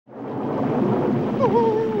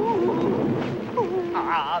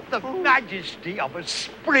Ah, the majesty of a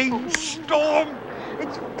spring storm.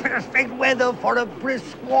 It's perfect weather for a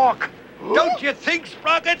brisk walk. Don't you think,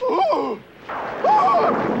 Sprocket?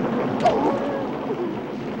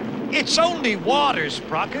 It's only water,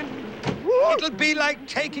 Sprocket. It'll be like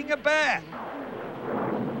taking a bath.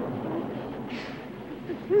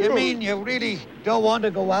 You mean you really don't want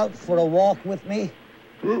to go out for a walk with me?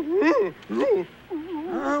 What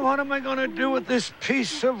am I going to do with this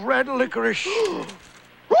piece of red licorice?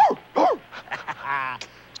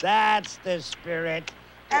 That's the spirit.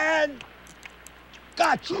 And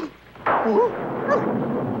gotcha.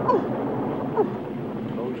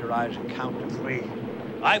 Close your eyes and count to 3.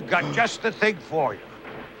 I've got just the thing for you.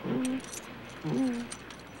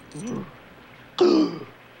 You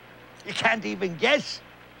can't even guess.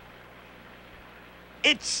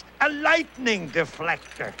 It's a lightning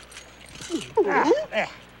deflector. There.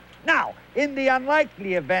 Now, in the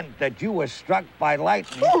unlikely event that you were struck by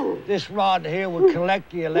lightning, this rod here will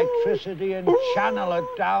collect the electricity and channel it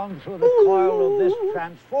down through the coil of this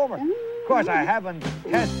transformer. Of course, I haven't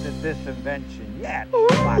tested this invention yet,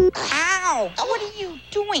 but... Ow! What are you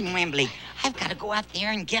doing, Wembley? I've got to go out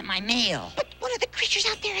there and get my mail. But one of the creatures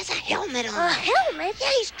out there has a helmet on. A helmet?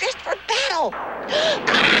 Yeah, he's dressed for battle.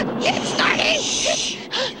 Ah, it's starting!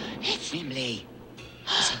 It's Wembley.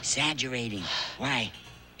 He's exaggerating. Why?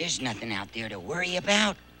 There's nothing out there to worry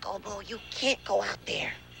about. Gobo, you can't go out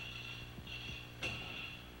there.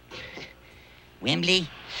 Wembley,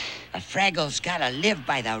 a Fraggle's gotta live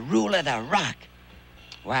by the rule of the rock.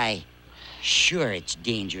 Why, sure it's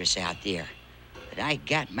dangerous out there, but I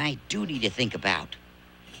got my duty to think about.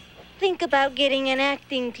 Think about getting an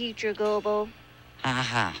acting teacher, Gobo.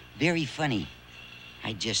 Haha, very funny.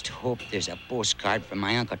 I just hope there's a postcard from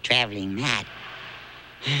my Uncle Traveling Matt.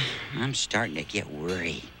 I'm starting to get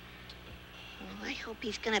worried. Well, I hope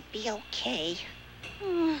he's gonna be okay.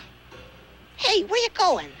 Hey, where you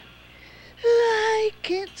going? I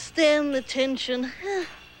can't stand the tension.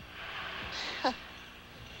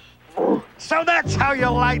 So that's how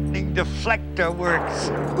your lightning deflector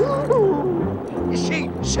works. You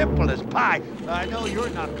see, simple as pie. I know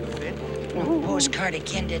you're not convinced. No postcard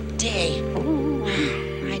again today.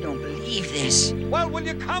 I don't believe this. Well, will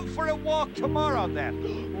you come for a walk tomorrow, then?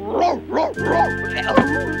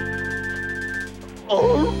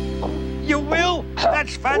 You will?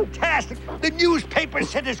 That's fantastic. The newspaper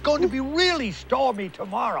said it's going to be really stormy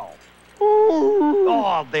tomorrow.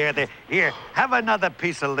 Oh, there. Here, have another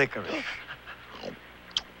piece of licorice.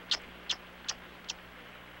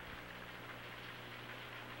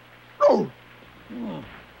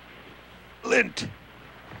 Lint.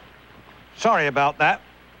 Sorry about that.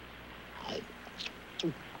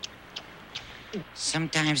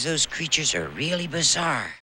 Sometimes those creatures are really bizarre.